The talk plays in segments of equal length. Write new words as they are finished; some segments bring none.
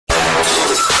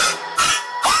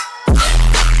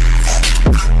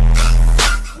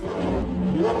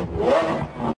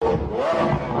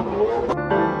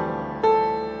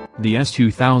The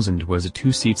S2000 was a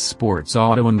two-seat sports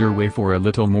auto underway for a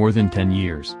little more than 10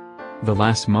 years. The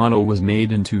last model was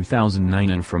made in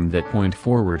 2009 and from that point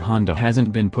forward Honda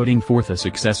hasn't been putting forth a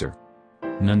successor.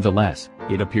 Nonetheless,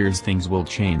 it appears things will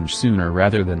change sooner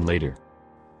rather than later.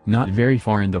 Not very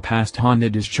far in the past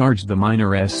Honda discharged the minor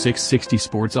S660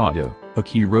 sports auto, a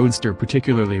key-roadster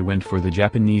particularly went for the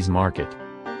Japanese market.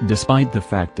 Despite the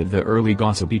fact that the early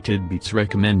gossipy tidbits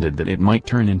recommended that it might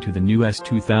turn into the new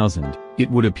S2000, it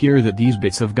would appear that these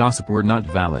bits of gossip were not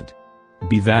valid.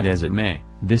 Be that as it may,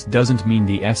 this doesn't mean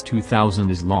the S2000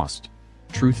 is lost.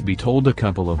 Truth be told, a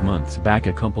couple of months back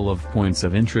a couple of points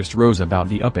of interest rose about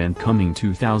the up-and-coming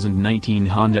 2019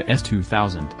 Honda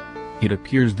S2000. It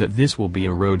appears that this will be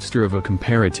a roadster of a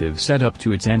comparative setup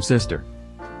to its ancestor.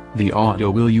 The auto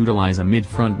will utilize a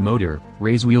mid-front motor,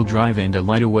 race-wheel drive and a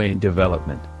light-weight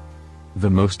development. The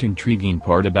most intriguing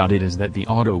part about it is that the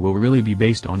auto will really be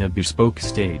based on a bespoke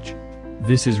stage.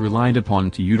 This is relied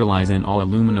upon to utilize an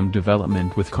all-aluminum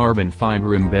development with carbon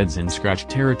fiber embeds in scratch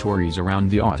territories around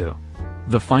the auto.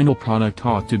 The final product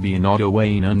ought to be an auto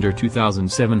weighing under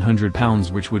 2,700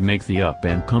 pounds, which would make the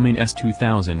up-and-coming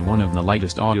S2000 one of the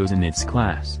lightest autos in its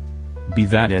class. Be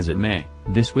that as it may,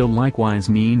 this will likewise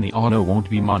mean the auto won't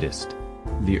be modest.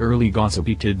 The early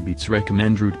gossipy tidbits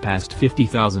recommend route past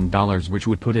 $50,000, which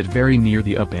would put it very near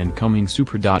the up-and-coming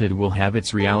Super. It will have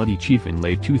its reality chief in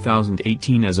late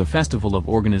 2018 as a Festival of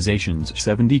Organizations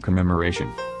 70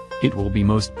 commemoration. It will be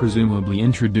most presumably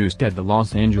introduced at the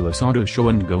Los Angeles Auto Show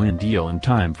and go in deal in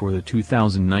time for the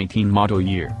 2019 model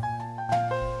year.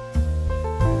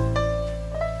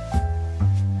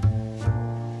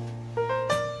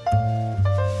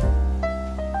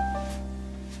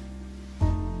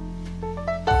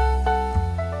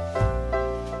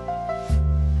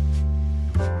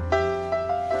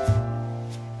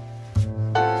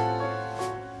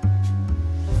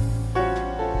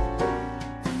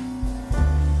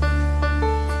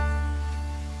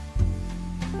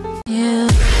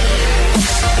 Yeah.